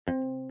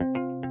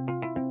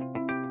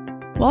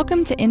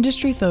Welcome to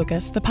Industry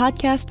Focus, the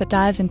podcast that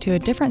dives into a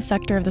different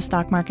sector of the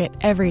stock market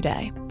every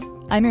day.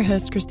 I'm your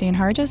host, Christine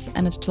Hargis,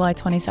 and it's July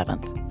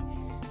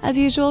 27th. As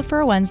usual, for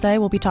a Wednesday,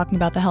 we'll be talking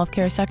about the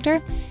healthcare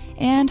sector,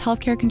 and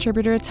healthcare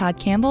contributor Todd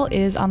Campbell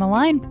is on the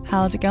line.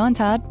 How's it going,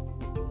 Todd?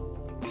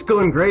 It's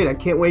going great. I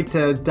can't wait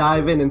to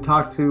dive in and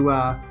talk to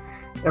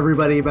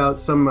everybody about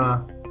some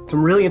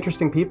really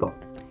interesting people.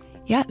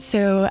 Yeah,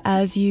 so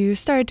as you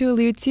started to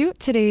allude to,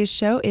 today's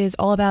show is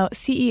all about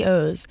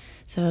CEOs,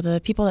 so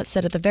the people that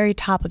sit at the very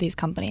top of these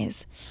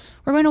companies.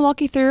 We're going to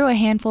walk you through a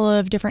handful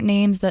of different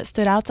names that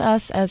stood out to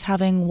us as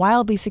having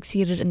wildly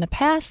succeeded in the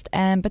past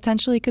and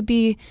potentially could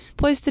be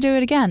poised to do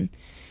it again.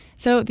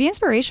 So the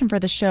inspiration for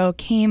the show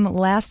came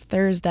last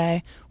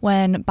Thursday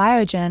when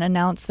Biogen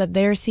announced that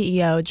their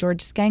CEO,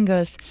 George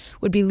Scangos,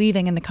 would be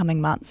leaving in the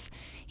coming months.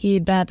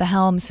 He'd been at the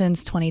helm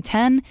since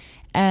 2010,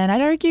 and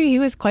I'd argue he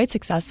was quite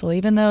successful.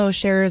 Even though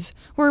shares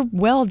were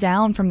well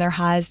down from their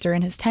highs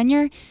during his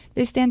tenure,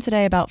 they stand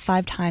today about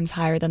 5 times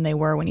higher than they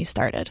were when he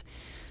started.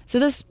 So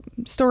this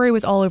story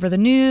was all over the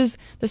news.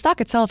 The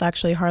stock itself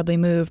actually hardly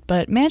moved,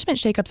 but management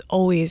shakeups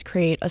always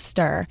create a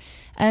stir,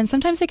 and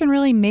sometimes they can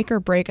really make or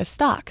break a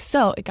stock.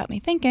 So it got me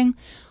thinking,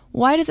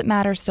 why does it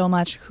matter so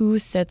much who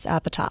sits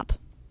at the top?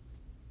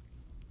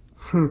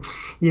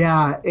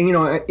 Yeah,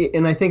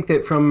 and I think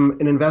that from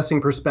an investing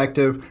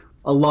perspective,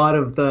 a lot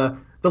of the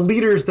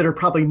leaders that are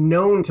probably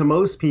known to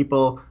most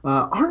people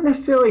aren't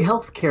necessarily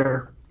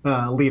healthcare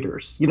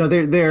leaders.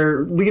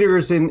 They're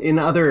leaders in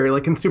other,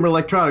 like consumer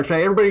electronics,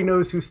 right? Everybody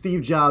knows who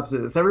Steve Jobs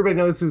is. Everybody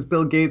knows who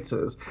Bill Gates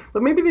is.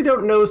 But maybe they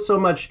don't know so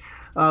much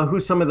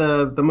who some of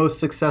the most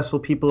successful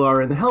people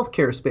are in the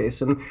healthcare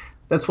space. And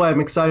that's why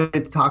I'm excited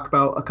to talk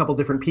about a couple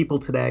different people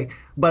today.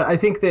 But I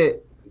think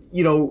that,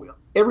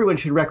 everyone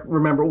should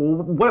remember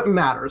what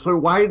matters.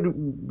 Or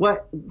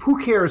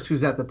who cares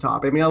who's at the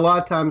top? I mean, a lot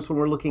of times when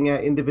we're looking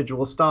at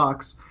individual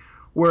stocks,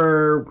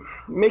 we're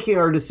making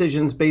our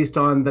decisions based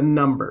on the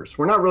numbers.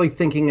 We're not really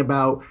thinking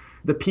about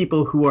the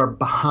people who are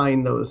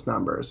behind those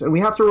numbers. And we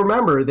have to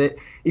remember that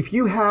if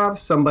you have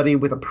somebody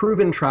with a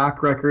proven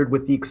track record,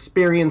 with the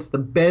experience, the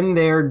been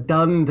there,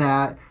 done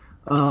that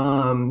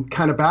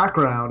kind of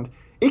background,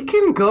 it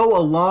can go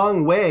a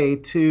long way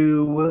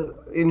to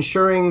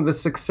ensuring the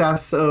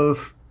success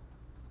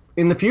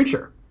in the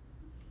future.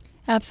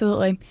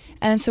 Absolutely.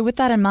 And so with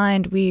that in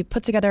mind, we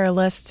put together a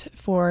list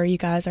for you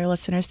guys, our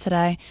listeners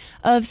today,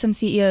 of some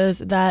CEOs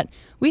that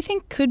we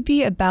think could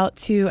be about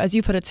to, as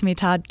you put it to me,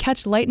 Todd,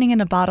 catch lightning in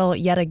a bottle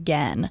yet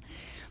again.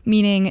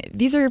 Meaning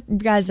these are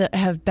guys that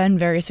have been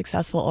very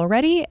successful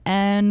already,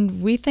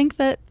 and we think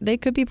that they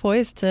could be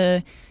poised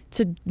to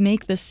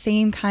make the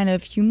same kind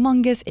of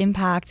humongous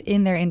impact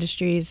in their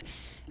industries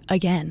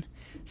again.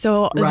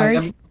 So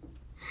right.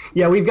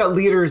 Yeah, we've got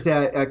leaders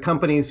at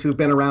companies who've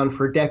been around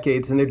for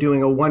decades, and they're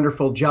doing a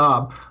wonderful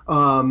job.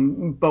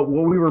 But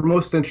what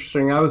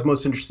I was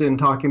most interested in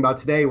talking about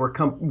today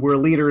were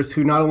leaders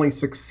who not only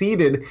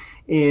succeeded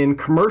in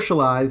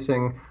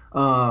commercializing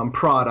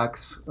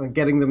products,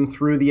 getting them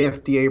through the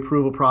FDA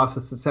approval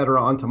process, et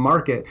cetera, onto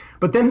market,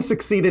 but then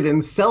succeeded in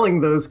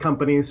selling those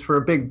companies for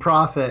a big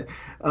profit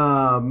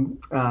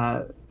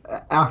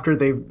after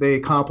they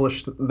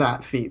accomplished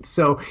that feat.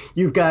 So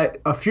you've got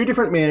a few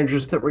different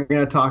managers that we're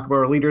going to talk about,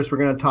 or leaders we're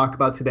going to talk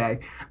about today.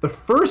 The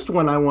first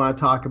one I want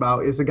to talk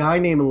about is a guy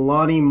named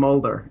Lonnie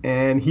Moulder,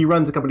 and he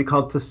runs a company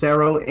called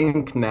Tesaro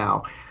Inc.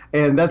 now.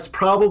 And that's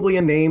probably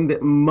a name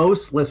that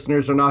most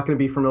listeners are not going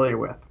to be familiar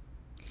with.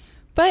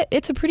 But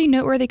it's a pretty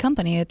noteworthy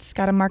company. It's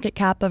got a market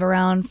cap of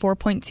around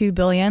 $4.2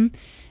 billion.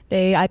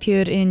 They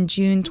IPO'd in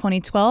June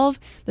 2012.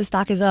 The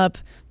stock is up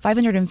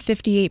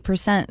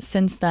 558%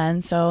 since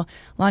then. So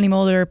Lonnie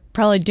Moulder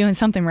probably doing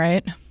something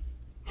right.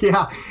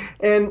 Yeah.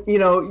 And, you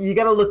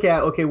got to look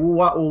at, okay,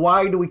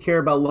 why do we care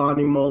about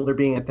Lonnie Moulder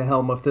being at the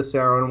helm of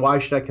Tesaro, and why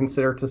should I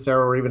consider Tesaro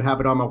or even have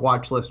it on my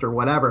watch list or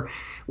whatever?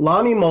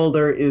 Lonnie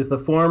Moulder is the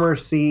former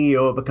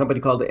CEO of a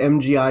company called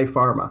MGI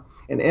Pharma.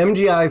 And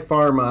MGI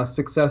Pharma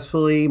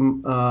successfully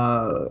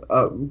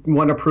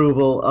won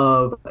approval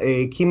of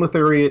a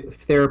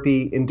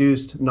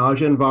chemotherapy-induced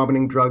nausea and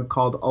vomiting drug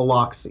called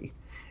Aloxi.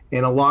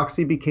 And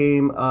Aloxi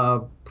became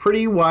a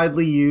pretty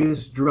widely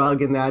used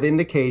drug in that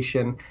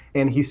indication,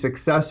 and he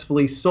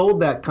successfully sold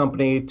that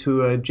company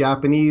to a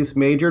Japanese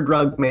major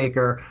drug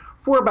maker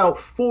for about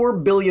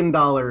 $4 billion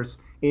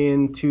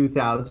in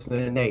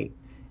 2008.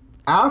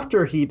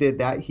 After he did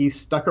that, he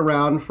stuck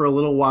around for a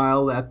little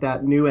while at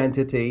that new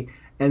entity,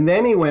 and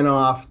then he went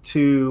off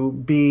to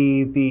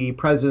be the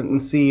president and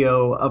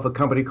CEO of a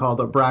company called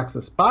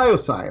Abraxis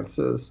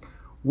Biosciences,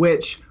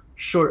 which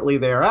shortly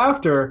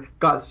thereafter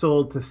got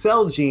sold to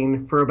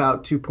Celgene for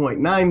about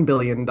 $2.9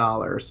 billion.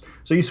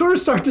 So you sort of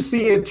start to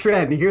see a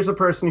trend. Here's a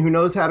person who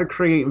knows how to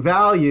create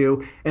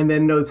value and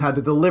then knows how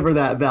to deliver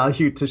that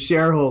value to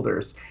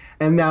shareholders.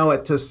 And now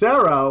at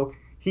Tesaro,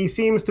 he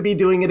seems to be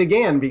doing it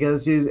again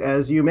because,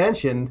 as you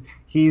mentioned,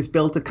 he's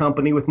built a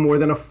company with more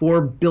than a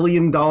 $4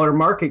 billion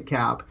market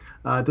cap.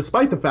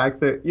 Despite the fact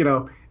that,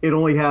 it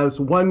only has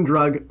one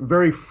drug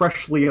very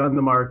freshly on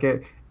the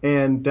market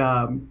and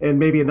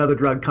maybe another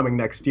drug coming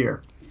next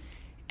year.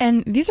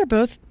 And these are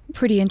both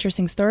pretty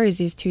interesting stories,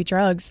 these two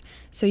drugs.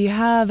 So you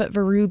have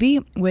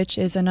Varubi, which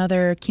is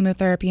another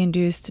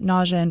chemotherapy-induced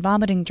nausea and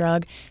vomiting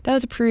drug that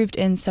was approved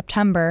in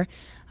September.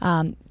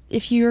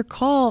 If you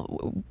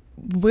recall,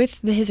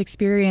 with his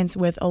experience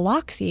with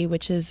Aloxi,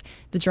 which is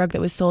the drug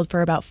that was sold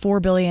for about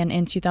 $4 billion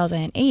in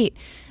 2008,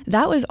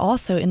 that was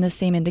also in the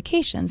same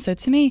indication. So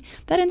to me,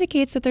 that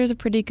indicates that there's a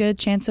pretty good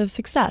chance of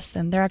success.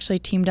 And they're actually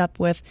teamed up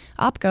with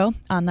OPKO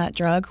on that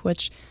drug,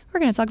 which we're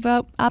going to talk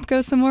about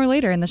OPKO some more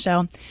later in the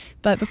show.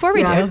 But before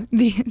we do,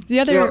 the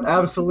other... Yeah,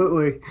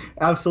 absolutely.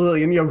 And,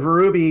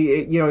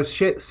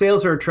 Varubi,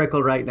 sales are a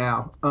trickle right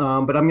now.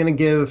 But I'm going to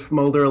give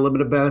Mulder a little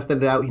bit of benefit of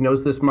the doubt. He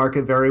knows this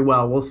market very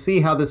well. We'll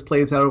see how this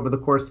plays out over the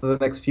course of the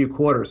next few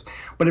quarters.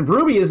 But if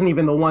Varubi isn't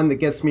even the one that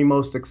gets me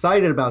most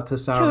excited about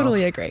Tesaro.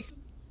 Totally agree.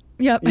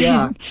 Yep.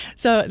 Yeah.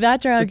 So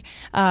that drug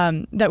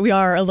that we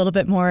are a little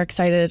bit more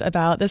excited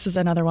about, this is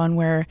another one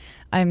where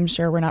I'm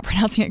sure we're not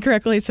pronouncing it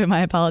correctly, so my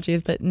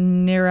apologies, but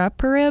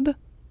niraparib?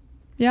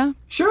 Yeah?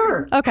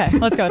 Sure. Okay,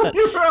 let's go with it.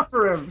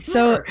 Niraparib.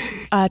 So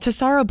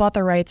Tesaro bought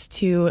the rights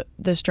to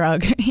this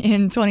drug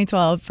in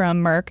 2012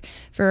 from Merck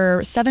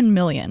for $7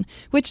 million,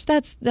 which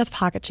that's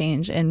pocket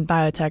change in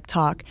biotech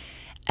talk.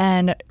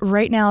 And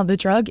right now, the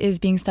drug is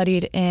being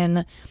studied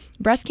in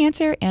breast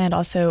cancer and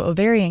also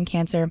ovarian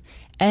cancer.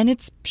 And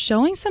it's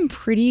showing some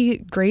pretty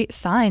great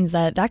signs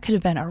that could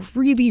have been a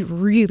really,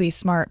 really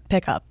smart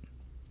pickup.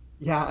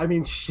 Yeah, I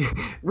mean,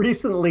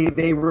 recently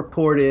they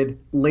reported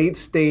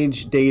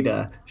late-stage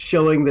data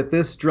showing that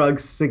this drug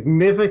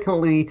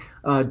significantly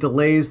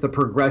delays the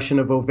progression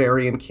of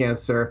ovarian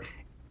cancer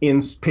in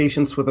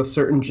patients with a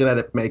certain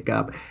genetic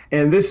makeup.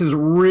 And this is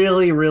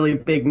really, really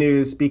big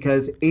news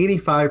because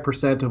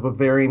 85% of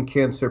ovarian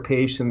cancer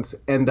patients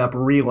end up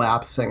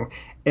relapsing.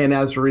 And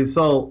as a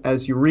result,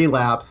 as you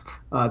relapse,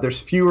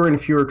 there's fewer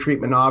and fewer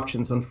treatment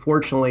options.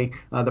 Unfortunately,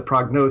 the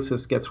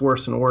prognosis gets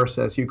worse and worse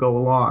as you go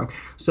along.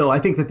 So I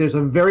think that there's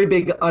a very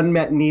big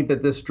unmet need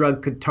that this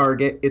drug could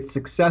target. Its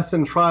success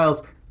in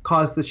trials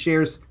caused the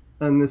shares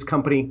in this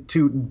company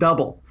to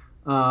double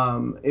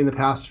in the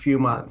past few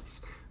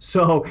months.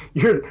 So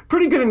you're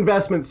pretty good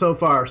investment so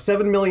far.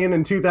 $7 million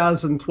in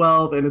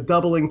 2012 and a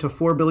doubling to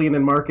 $4 billion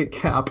in market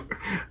cap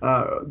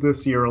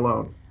this year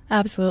alone.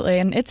 Absolutely.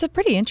 And it's a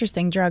pretty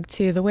interesting drug,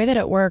 too. The way that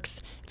it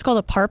works, it's called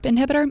a PARP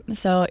inhibitor.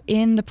 So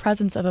in the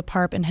presence of a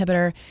PARP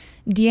inhibitor,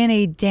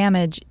 DNA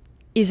damage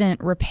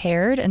isn't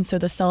repaired, and so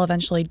the cell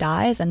eventually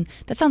dies. And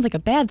that sounds like a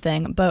bad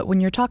thing. But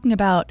when you're talking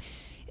about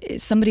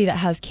somebody that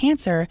has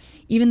cancer,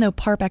 even though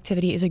PARP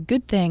activity is a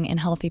good thing in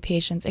healthy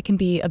patients, it can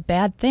be a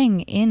bad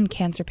thing in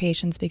cancer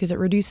patients because it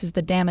reduces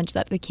the damage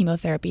that the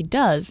chemotherapy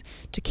does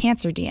to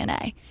cancer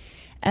DNA.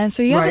 And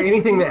so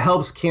anything that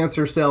helps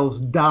cancer cells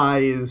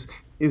die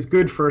is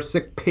good for a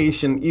sick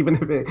patient, even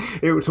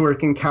if it was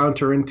working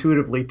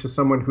counterintuitively to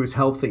someone who's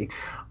healthy.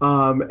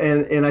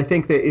 And I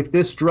think that if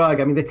this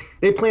drug, I mean,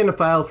 they plan to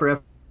file for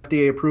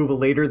FDA approval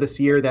later this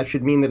year. That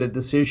should mean that a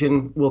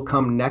decision will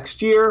come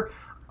next year.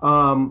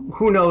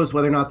 Who knows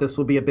whether or not this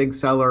will be a big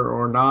seller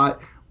or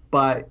not,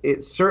 but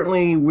it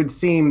certainly would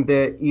seem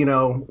that,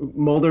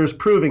 Mulder's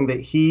proving that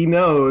he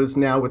knows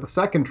now with the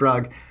second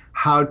drug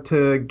how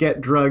to get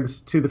drugs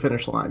to the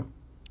finish line.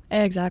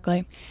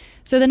 Exactly.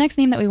 So the next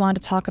name that we want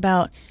to talk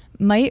about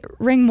might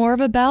ring more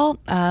of a bell.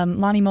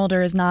 Lonnie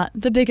Mulder is not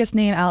the biggest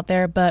name out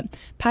there, but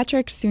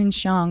Patrick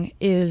Soon-Shiong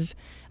is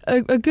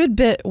a good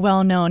bit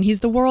well known. He's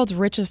the world's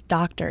richest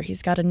doctor.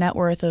 He's got a net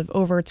worth of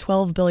over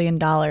 $12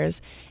 billion,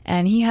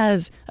 and he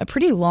has a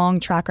pretty long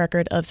track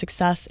record of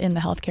success in the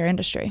healthcare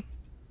industry.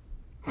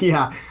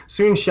 Yeah,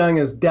 Soon-Shiong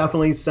is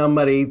definitely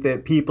somebody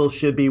that people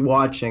should be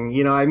watching.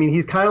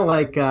 He's kind of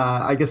like,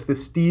 I guess, the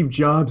Steve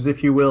Jobs,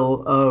 if you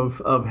will,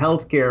 of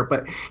healthcare,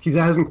 but he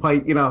hasn't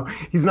quite,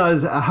 he's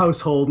not a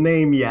household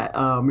name yet.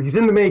 He's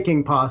in the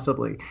making,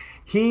 possibly.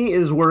 He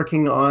is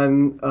working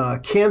on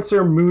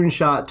Cancer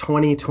Moonshot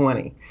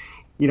 2020.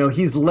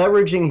 He's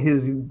leveraging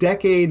his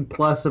decade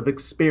plus of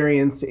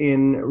experience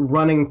in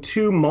running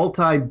two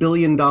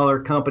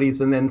multi-billion-dollar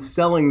companies and then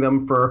selling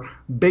them for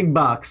big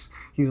bucks.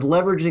 He's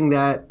leveraging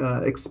that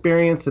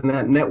experience and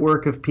that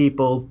network of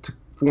people to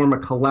form a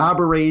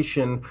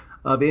collaboration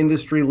of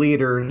industry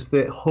leaders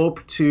that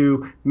hope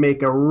to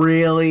make a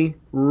really,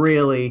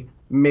 really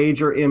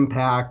major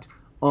impact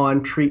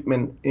on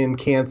treatment in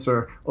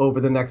cancer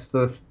over the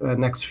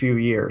next few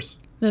years.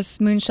 This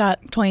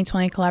Moonshot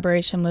 2020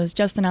 collaboration was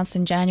just announced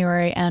in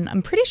January, and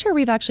I'm pretty sure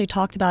we've actually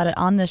talked about it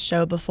on this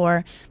show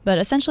before, but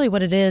essentially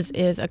what it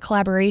is a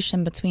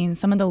collaboration between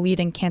some of the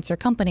leading cancer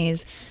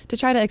companies to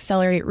try to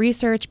accelerate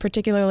research,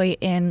 particularly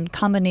in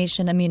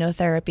combination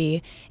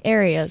immunotherapy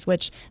areas,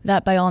 which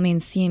that by all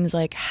means seems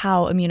like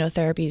how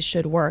immunotherapies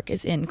should work,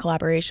 is in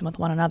collaboration with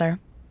one another.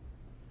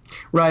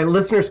 Right.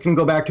 Listeners can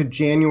go back to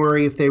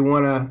January if they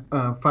want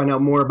to find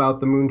out more about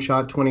the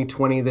Moonshot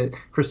 2020 that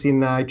Christine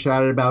and I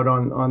chatted about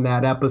on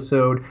that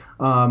episode.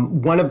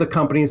 One of the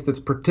companies that's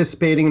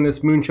participating in this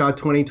Moonshot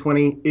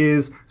 2020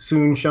 is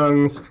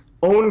Soon-Shiong's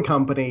own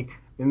company,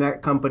 and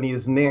that company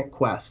is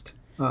NantKwest.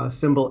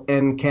 symbol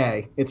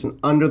NK. It's an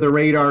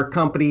under-the-radar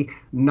company.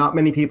 Not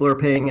many people are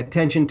paying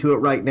attention to it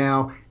right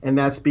now, and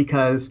that's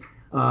because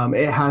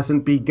it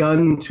hasn't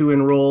begun to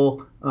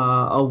enroll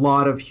a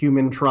lot of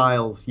human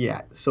trials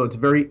yet. So it's a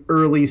very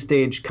early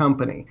stage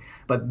company.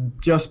 But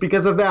just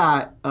because of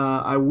that,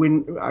 I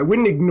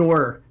wouldn't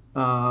ignore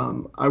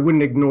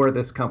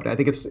this company. I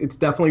think it's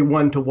definitely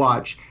one to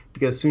watch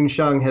because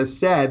Soon-Shiong has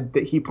said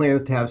that he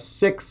plans to have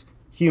 6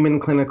 human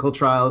clinical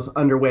trials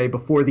underway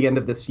before the end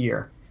of this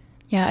year.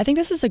 Yeah, I think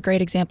this is a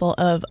great example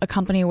of a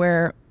company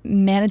where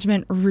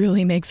management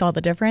really makes all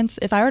the difference.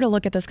 If I were to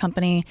look at this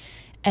company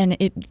and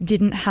it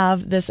didn't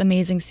have this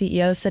amazing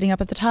CEO sitting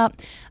up at the top,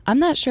 I'm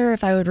not sure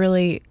if I would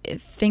really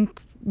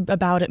think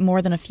about it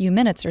more than a few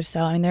minutes or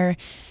so. I mean,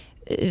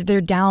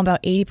 they're down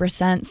about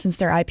 80% since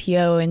their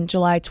IPO in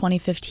July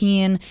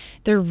 2015.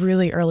 They're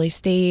really early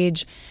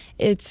stage.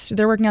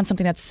 They're working on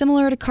something that's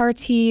similar to CAR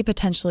T,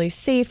 potentially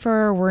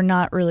safer. We're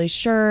not really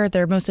sure.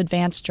 Their most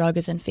advanced drug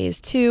is in phase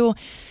 2.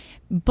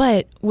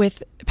 But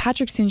with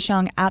Patrick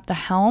Soon-Shiong at the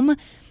helm,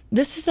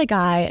 this is the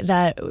guy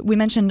that we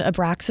mentioned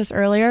Abraxis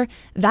earlier.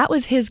 That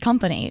was his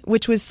company,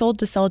 which was sold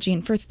to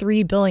Celgene for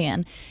 $3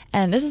 billion.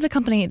 And this is the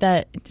company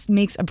that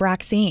makes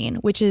Abraxane,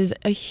 which is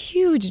a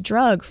huge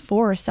drug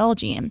for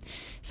Celgene.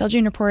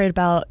 Celgene reported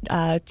about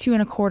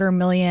 $2.25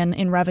 million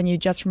in revenue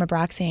just from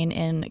Abraxane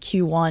in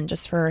Q1,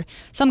 just for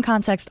some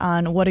context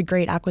on what a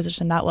great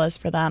acquisition that was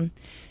for them.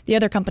 The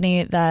other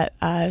company that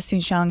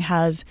Soon-Shiong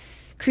has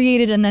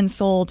created and then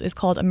sold is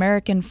called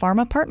American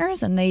Pharma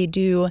Partners, and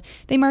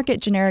they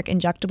market generic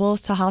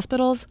injectables to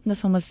hospitals.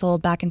 This one was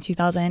sold back in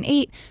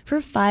 2008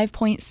 for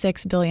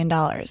 $5.6 billion.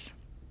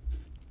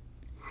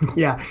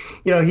 Yeah,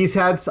 he's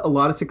had a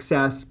lot of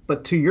success,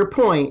 but to your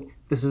point,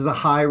 this is a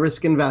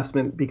high-risk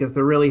investment because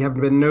there really have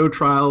been no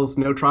trial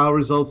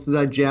results to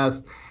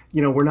digest.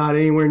 We're not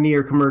anywhere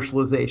near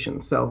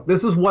commercialization. So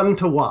this is one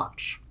to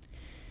watch.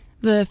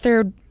 The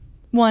third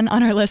one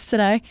on our list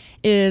today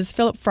is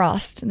Philip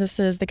Frost. This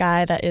is the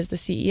guy that is the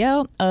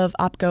CEO of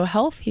OPKO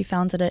Health. He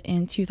founded it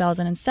in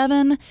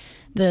 2007.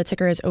 The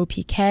ticker is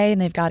OPK, and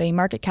they've got a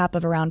market cap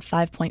of around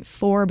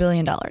 $5.4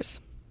 billion.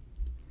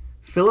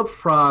 Philip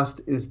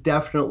Frost is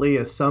definitely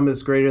a sum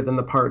is greater than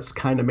the parts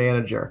kind of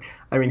manager.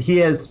 I mean, he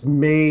has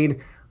made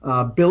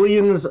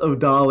billions of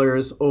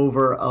dollars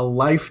over a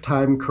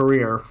lifetime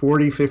career,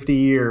 40, 50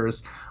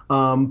 years,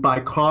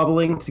 by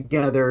cobbling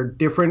together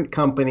different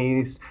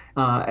companies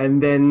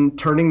and then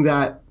turning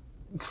that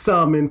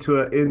sum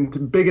into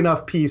big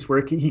enough piece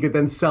where he could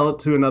then sell it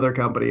to another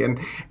company.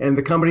 And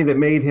the company that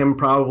made him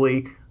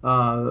probably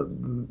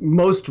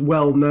most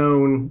well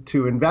known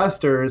to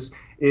investors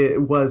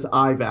was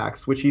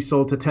IVAX, which he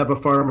sold to Teva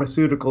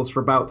Pharmaceuticals for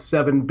about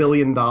 $7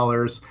 billion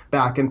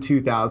back in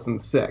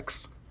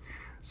 2006.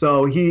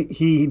 So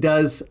he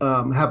does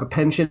have a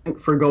penchant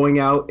for going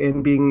out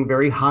and being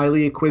very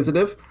highly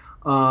acquisitive.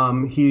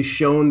 He's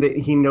shown that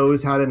he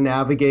knows how to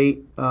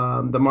navigate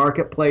the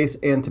marketplace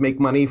and to make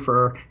money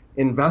for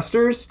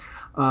investors.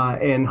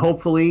 And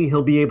hopefully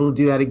he'll be able to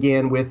do that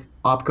again with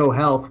OPKO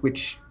Health,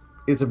 which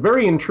is a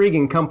very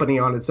intriguing company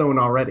on its own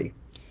already.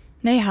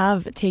 They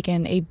have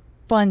taken a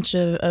bunch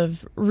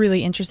of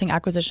really interesting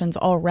acquisitions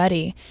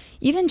already.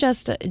 Even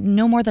just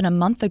no more than a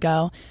month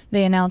ago,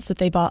 they announced that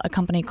they bought a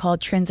company called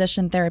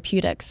Transition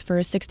Therapeutics for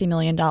 $60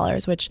 million,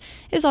 which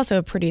is also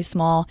a pretty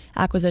small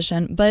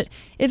acquisition, but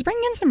it's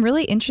bringing in some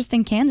really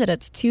interesting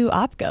candidates to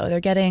OPKO.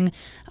 They're getting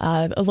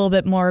a little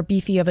bit more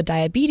beefy of a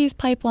diabetes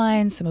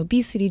pipeline, some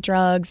obesity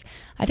drugs.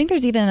 I think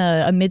there's even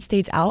a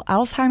mid-stage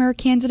Alzheimer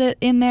candidate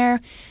in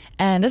there.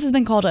 And this has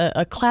been called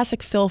a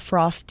classic Phil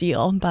Frost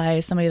deal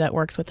by somebody that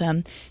works with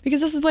him, because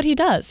this is what he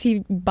does. He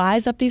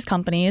buys up these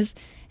companies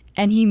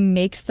and he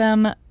makes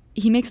them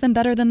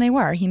better than they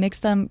were. He makes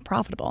them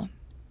profitable.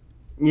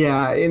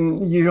 Yeah,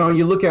 and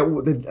you look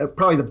at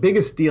probably the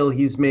biggest deal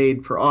he's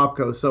made for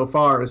OPKO so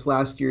far is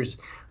last year's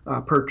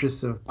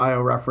purchase of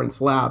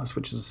BioReference Labs,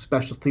 which is a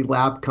specialty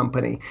lab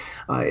company.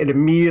 It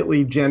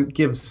immediately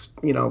gives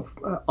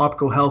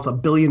OPKO Health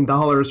 $1 billion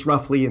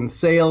roughly in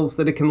sales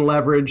that it can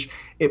leverage.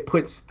 It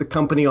puts the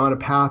company on a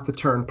path to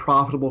turn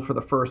profitable for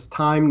the first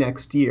time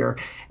next year.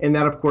 And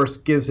that, of course,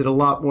 gives it a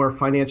lot more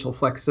financial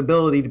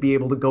flexibility to be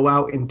able to go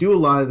out and do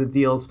a lot of the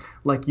deals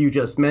like you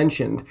just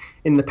mentioned.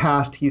 In the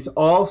past, he's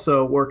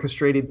also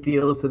orchestrated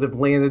deals that have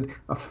landed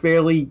a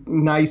fairly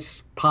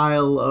nice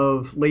pile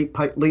of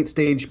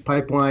late-stage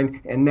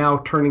pipeline and now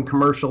turning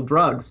commercial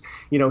drugs.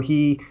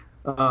 He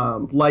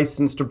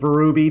licensed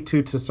Verubi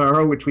to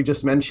Tesaro, which we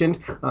just mentioned.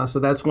 So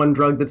that's one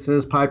drug that's in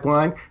his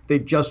pipeline. They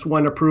just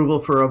won approval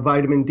for a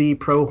vitamin D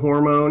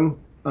pro-hormone,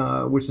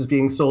 which is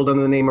being sold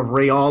under the name of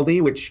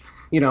Rayaldi, which,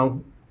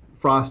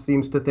 Frost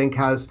seems to think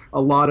has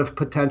a lot of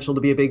potential to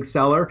be a big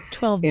seller.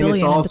 $12 billion and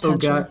it's also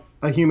potential. got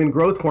a human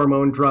growth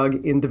hormone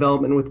drug in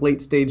development with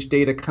late-stage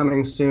data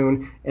coming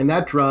soon, and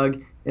that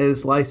drug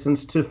is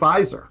licensed to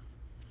Pfizer.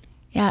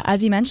 Yeah,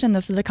 as you mentioned,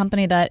 this is a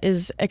company that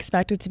is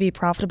expected to be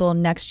profitable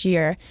next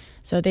year.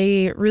 So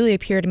they really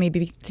appear to me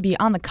to be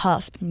on the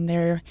cusp.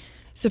 They're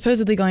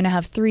supposedly going to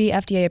have 3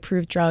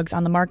 FDA-approved drugs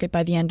on the market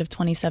by the end of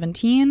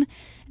 2017.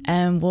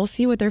 and we'll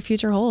see what their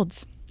future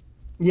holds.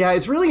 Yeah,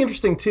 it's really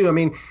interesting too. I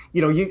mean,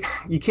 you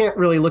can't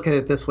really look at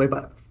it this way,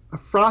 but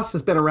Frost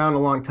has been around a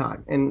long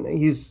time, and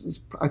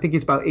I think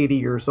he's about 80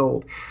 years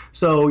old.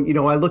 So,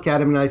 I look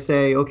at him and I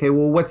say, okay,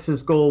 well, what's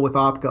his goal with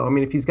OPKO? I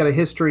mean, if he's got a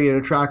history and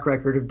a track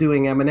record of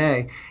doing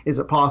M&A, is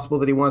it possible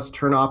that he wants to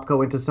turn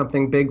OPKO into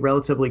something big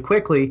relatively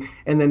quickly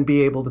and then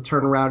be able to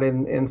turn around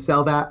and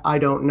sell that? I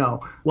don't know.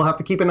 We'll have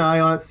to keep an eye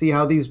on it, see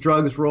how these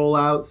drugs roll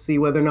out, see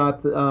whether or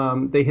not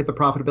they hit the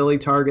profitability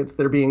targets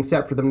that are being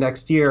set for them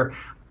next year.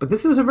 But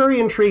this is a very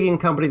intriguing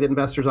company that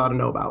investors ought to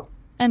know about.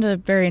 And a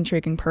very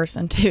intriguing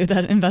person, too,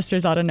 that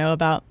investors ought to know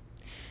about.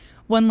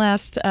 One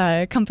last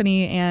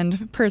company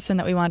and person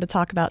that we wanted to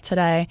talk about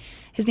today.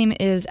 His name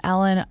is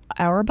Alan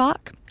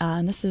Auerbach,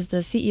 and this is the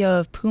CEO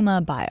of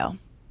Puma Bio.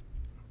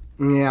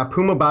 Yeah,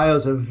 Puma Bio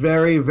is a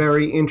very,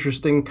 very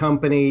interesting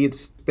company.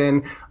 It's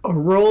been a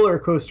roller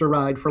coaster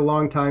ride for a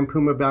long time.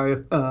 Puma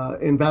Bio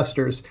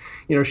investors,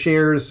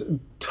 shares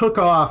took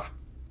off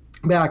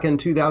back in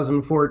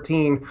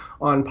 2014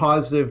 on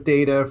positive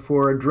data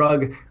for a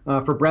drug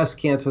for breast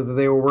cancer that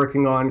they were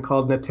working on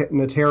called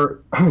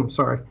neratinib.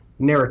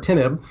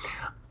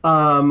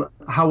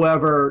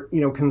 However,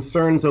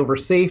 concerns over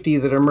safety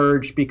that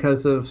emerged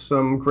because of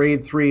some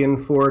grade 3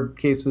 and 4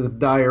 cases of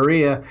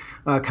diarrhea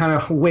kind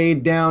of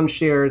weighed down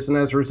shares, and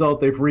as a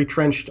result, they've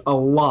retrenched a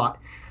lot.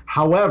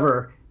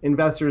 However,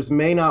 investors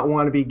may not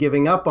want to be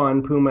giving up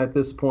on Puma at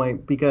this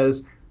point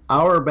because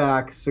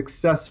Auerbach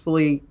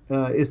successfully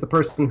is the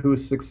person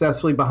who's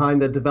successfully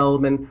behind the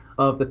development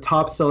of the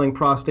top-selling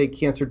prostate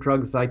cancer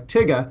drug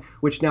Zytiga,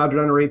 which now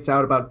generates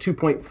out about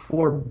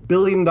 $2.4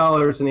 billion in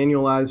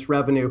annualized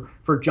revenue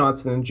for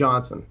Johnson &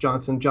 Johnson.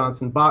 Johnson &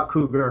 Johnson bought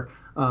Cougar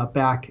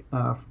back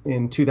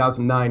in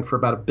 2009 for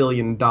about $1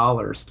 billion.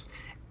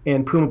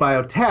 And Puma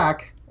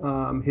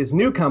Biotech, his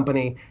new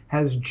company,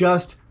 has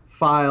just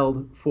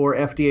filed for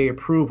FDA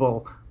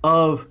approval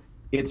of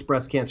its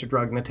breast cancer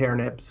drug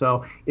neratinib.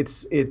 So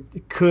it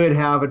could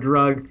have a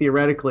drug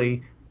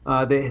theoretically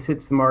that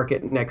hits the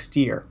market next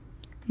year.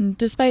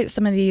 Despite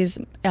some of these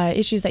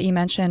issues that you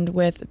mentioned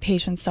with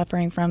patients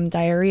suffering from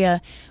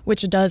diarrhea,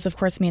 which does, of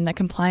course, mean that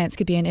compliance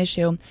could be an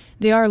issue,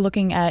 they are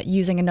looking at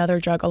using another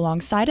drug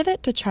alongside of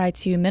it to try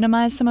to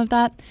minimize some of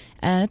that,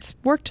 and it's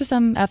worked to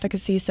some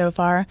efficacy so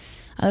far.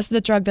 This is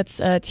a drug that's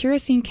a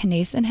tyrosine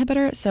kinase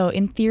inhibitor, so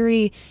in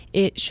theory,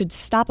 it should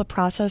stop a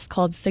process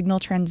called signal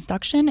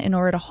transduction in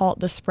order to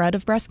halt the spread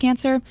of breast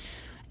cancer.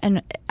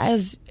 And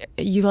as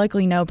you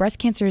likely know, breast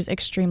cancer is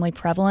extremely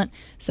prevalent,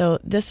 so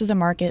this is a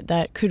market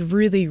that could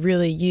really,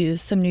 really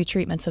use some new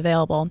treatments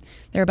available.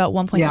 There are about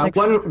 1.6... Yeah,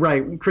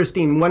 right,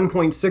 Christine,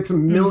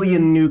 1.6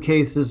 million new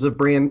cases of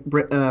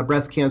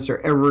breast cancer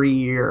every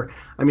year.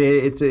 I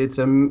mean, it's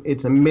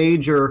a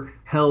major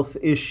health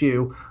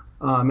issue,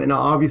 and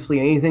obviously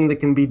anything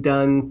that can be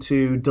done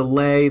to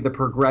delay the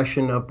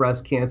progression of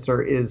breast cancer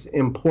is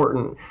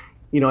important.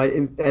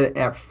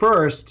 At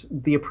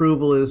first, the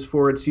approval is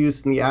for its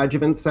use in the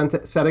adjuvant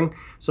setting.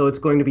 So it's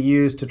going to be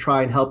used to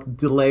try and help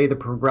delay the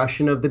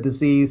progression of the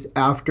disease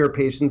after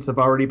patients have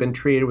already been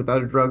treated with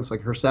other drugs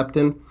like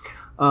Herceptin.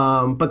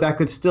 But that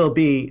could still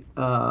be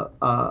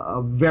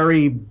a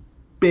very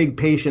big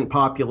patient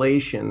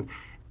population.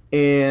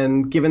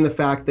 And given the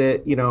fact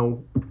that,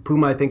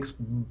 Puma, I think,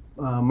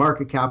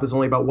 market cap is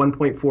only about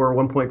 1.4 or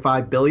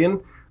 1.5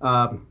 billion,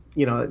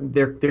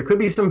 there could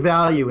be some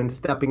value in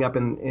stepping up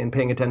and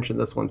paying attention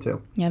to this one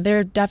too. Yeah,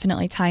 they're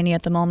definitely tiny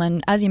at the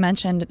moment. As you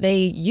mentioned, they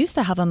used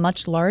to have a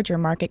much larger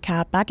market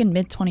cap. Back in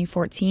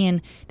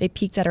mid-2014, they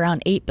peaked at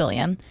around $8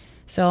 billion.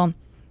 So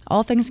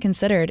all things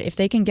considered, if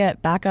they can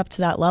get back up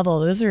to that level,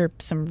 those are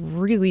some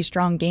really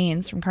strong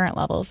gains from current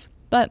levels.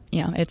 But,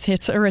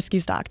 it's a risky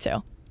stock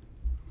too.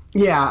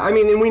 Yeah, I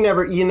mean,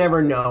 and you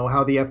never know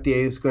how the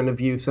FDA is going to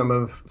view some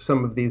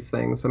of these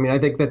things. I mean, I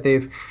think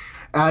that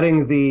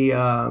adding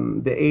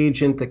the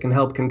agent that can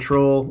help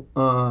control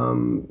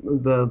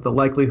the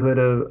likelihood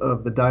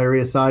of the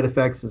diarrhea side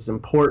effects is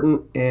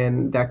important,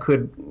 and that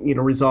could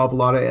resolve a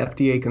lot of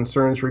FDA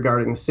concerns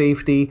regarding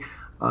safety.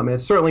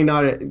 It's certainly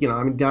not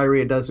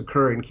diarrhea does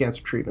occur in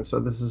cancer treatment, so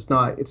it's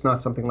not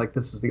something like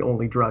this is the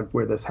only drug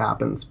where this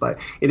happens, but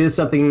it is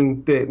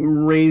something that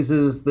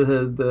raises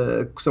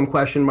some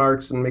question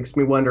marks and makes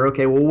me wonder,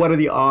 okay, well, what are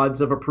the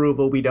odds of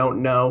approval? We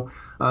don't know.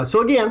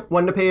 So again,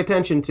 one to pay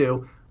attention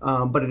to.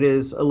 But it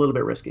is a little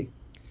bit risky.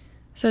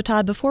 So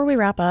Todd, before we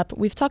wrap up,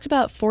 we've talked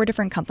about 4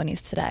 different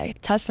companies today: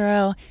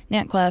 Tesaro,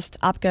 NantKwest,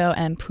 OPKO,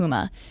 and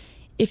Puma.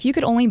 If you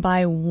could only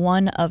buy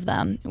one of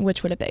them,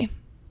 which would it be?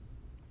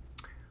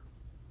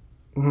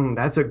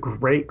 That's a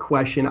great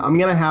question. I'm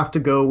going to have to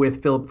go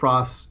with Philip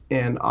Frost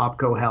and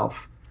OPKO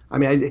Health. I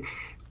mean,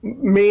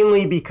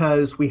 mainly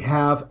because we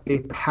have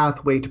a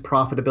pathway to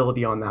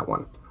profitability on that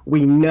one.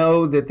 We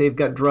know that they've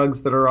got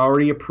drugs that are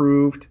already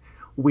approved.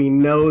 We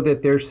know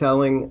that they're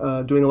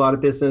doing a lot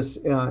of business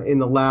in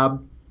the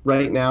lab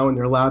right now in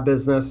their lab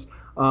business.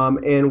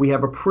 And we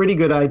have a pretty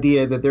good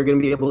idea that they're going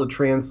to be able to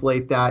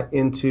translate that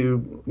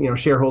into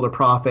shareholder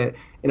profit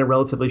in a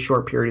relatively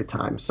short period of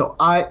time. So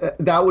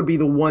that would be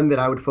the one that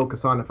I would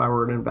focus on if I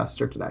were an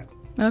investor today.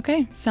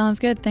 Okay, sounds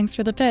good. Thanks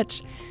for the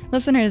pitch.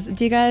 Listeners,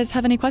 do you guys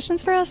have any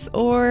questions for us,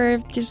 or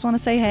do you just want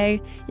to say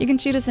hey? You can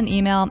shoot us an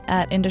email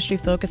at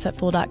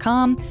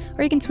industryfocus@fool.com,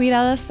 or you can tweet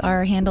at us.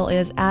 Our handle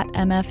is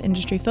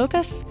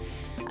 @MFIndustryFocus.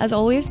 As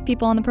always,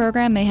 people on the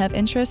program may have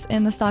interest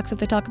in the stocks that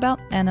they talk about,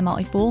 and the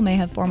Motley Fool may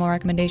have formal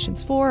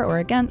recommendations for or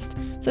against,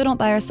 so don't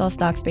buy or sell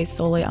stocks based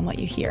solely on what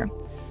you hear.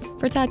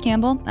 For Todd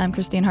Campbell, I'm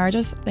Christine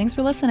Hargis. Thanks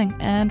for listening,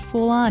 and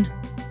Fool on!